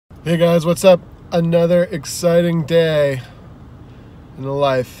Hey guys, what's up? Another exciting day in the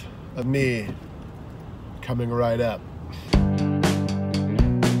life of me coming right up.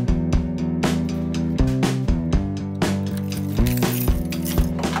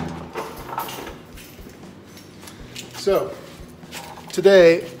 So,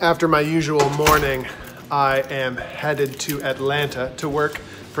 today, after my usual morning, I am headed to Atlanta to work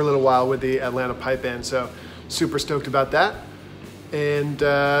for a little while with the Atlanta Pipe Band. So, super stoked about that. And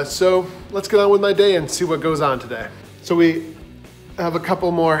so let's get on with my day and see what goes on today. So we have a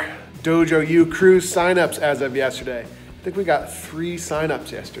couple more Dojo U cruise signups as of yesterday. I think we got 3 signups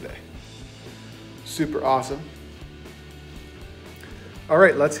yesterday. Super awesome. All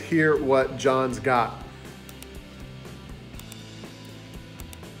right, let's hear what John's got.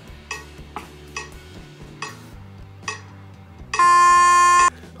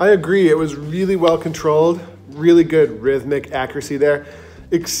 I agree, it was really well controlled. Really good rhythmic accuracy there,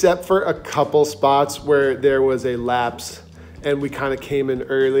 except for a couple spots where there was a lapse and we kind of came in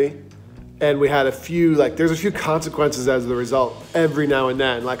early and we had a few, there's a few consequences as a result every now and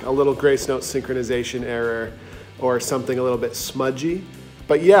then, like a little grace note synchronization error or something a little bit smudgy.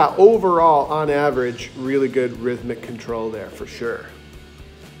 But yeah, overall, on average, really good rhythmic control there for sure.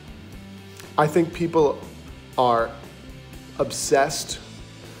 I think people are obsessed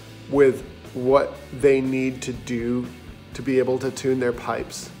with what they need to do to be able to tune their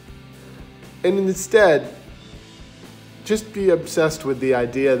pipes. And instead, just be obsessed with the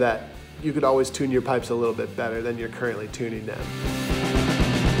idea that you could always tune your pipes a little bit better than you're currently tuning them.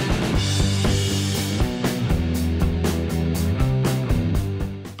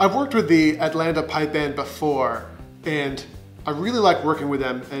 I've worked with the Atlanta Pipe Band before, and I really like working with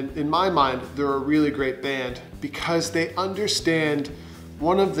them, and in my mind, they're a really great band because they understand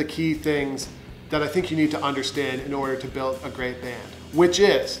one of the key things that I think you need to understand in order to build a great band, which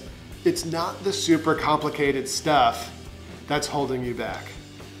is, it's not the super complicated stuff that's holding you back.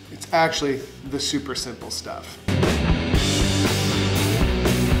 It's actually the super simple stuff.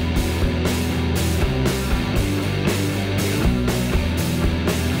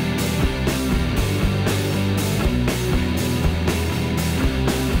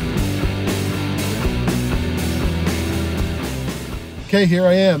 Okay, here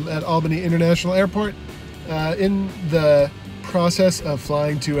I am at Albany International Airport in the process of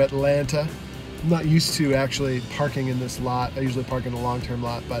flying to Atlanta. I'm not used to actually parking in this lot. I usually park in a long-term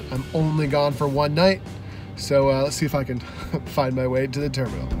lot, but I'm only gone for one night. So let's see if I can find my way to the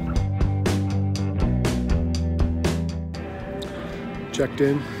terminal. Checked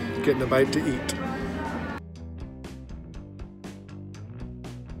in, getting a bite to eat.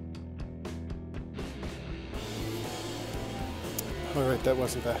 All right, that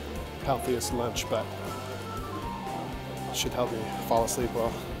wasn't the healthiest lunch, but it should help me fall asleep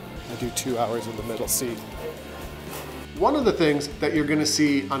while I do 2 hours in the middle seat. One of the things that you're gonna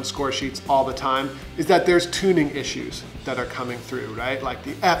see on score sheets all the time is that there's tuning issues that are coming through, right? Like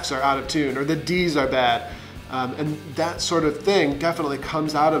the Fs are out of tune or the Ds are bad. And that sort of thing definitely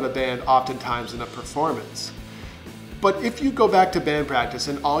comes out of a band oftentimes in a performance. But if you go back to band practice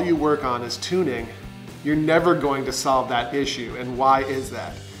and all you work on is tuning, you're never going to solve that issue. And why is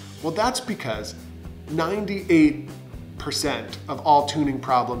that? Well, that's because 98% of all tuning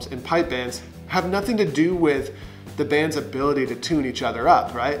problems in pipe bands have nothing to do with the band's ability to tune each other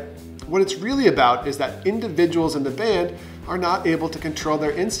up, right? What it's really about is that individuals in the band are not able to control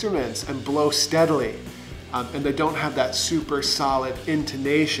their instruments and blow steadily. And they don't have that super solid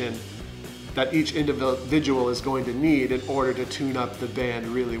intonation that each individual is going to need in order to tune up the band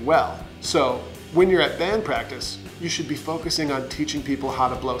really well. So when you're at band practice, you should be focusing on teaching people how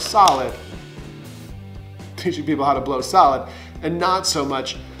to blow solid, and not so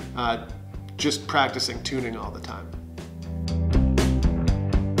much just practicing tuning all the time.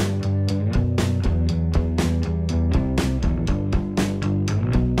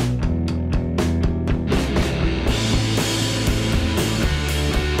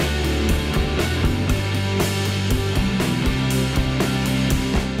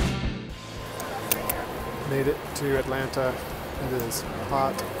 Made it to Atlanta. It is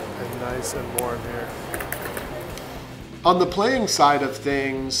hot and nice and warm here. On the playing side of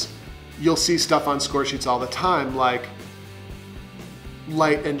things, you'll see stuff on score sheets all the time, like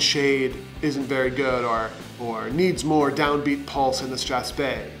light and shade isn't very good, or needs more downbeat pulse in the strass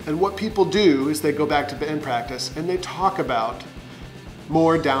bay. And what people do is they go back to band practice and they talk about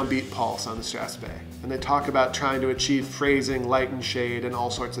more downbeat pulse on the strass bay. And they talk about trying to achieve phrasing, light and shade, and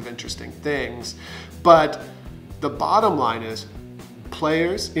all sorts of interesting things. But the bottom line is,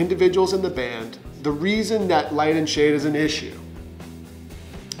 players, individuals in the band, the reason that light and shade is an issue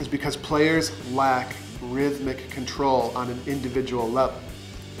is because players lack rhythmic control on an individual level.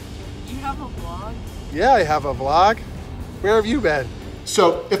 Do you have a vlog? Yeah, I have a vlog. Where have you been?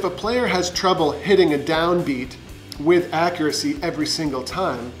 So if a player has trouble hitting a downbeat with accuracy every single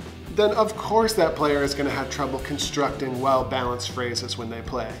time, then of course that player is going to have trouble constructing well-balanced phrases when they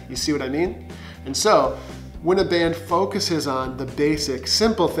play. You see what I mean? And so, when a band focuses on the basic,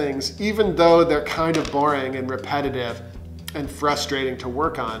 simple things, even though they're kind of boring and repetitive and frustrating to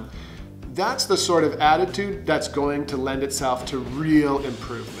work on, that's the sort of attitude that's going to lend itself to real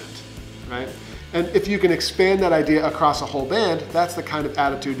improvement, right? And if you can expand that idea across a whole band, that's the kind of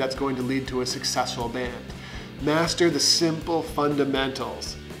attitude that's going to lead to a successful band. Master the simple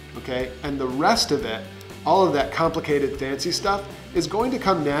fundamentals, okay? And the rest of it, all of that complicated, fancy stuff, is going to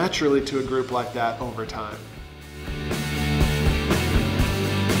come naturally to a group like that over time.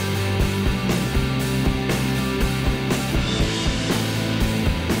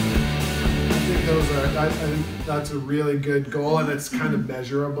 I think that's a really good goal, and it's kind of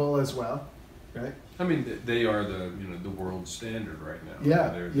measurable as well, right? I mean, they are the the world standard right now. Yeah,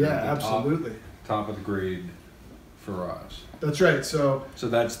 they're absolutely. Top of the grade for us. That's right. So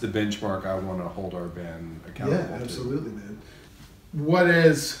that's the benchmark I want to hold our band accountable to. Yeah, absolutely, man. What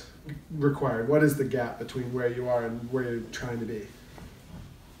is required? What is the gap between where you are and where you're trying to be?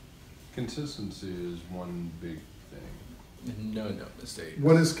 Consistency is one big thing. No mistakes.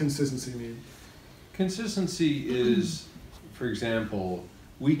 What does consistency mean? Consistency is, for example,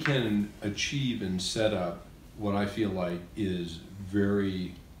 we can achieve and set up what I feel like is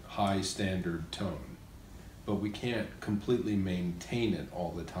very high standard tone, but we can't completely maintain it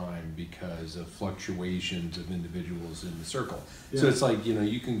all the time because of fluctuations of individuals in the circle. Yeah. So it's like,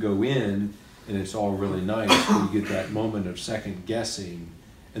 you can go in and it's all really nice, but you get that moment of second guessing,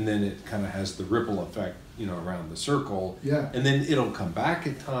 and then it kind of has the ripple effect, around the circle. Yeah. And then it'll come back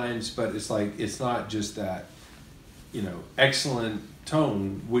at times, but it's like, it's not just that, excellent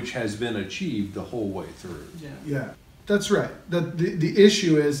tone which has been achieved the whole way through. Yeah, that's right. The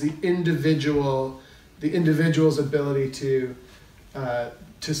issue is the individual's ability to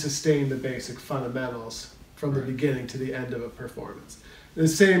sustain the basic fundamentals from the beginning to the end of a performance. The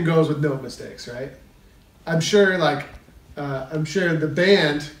same goes with note mistakes, right? I'm sure the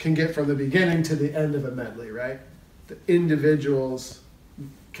band can get from the beginning to the end of a medley, right? The individual's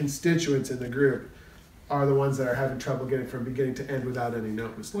constituents in the group are the ones that are having trouble getting from beginning to end without any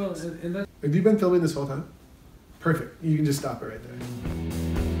note mistakes. Well, and that... Have you been filming this whole time? Perfect. You can just stop it right there.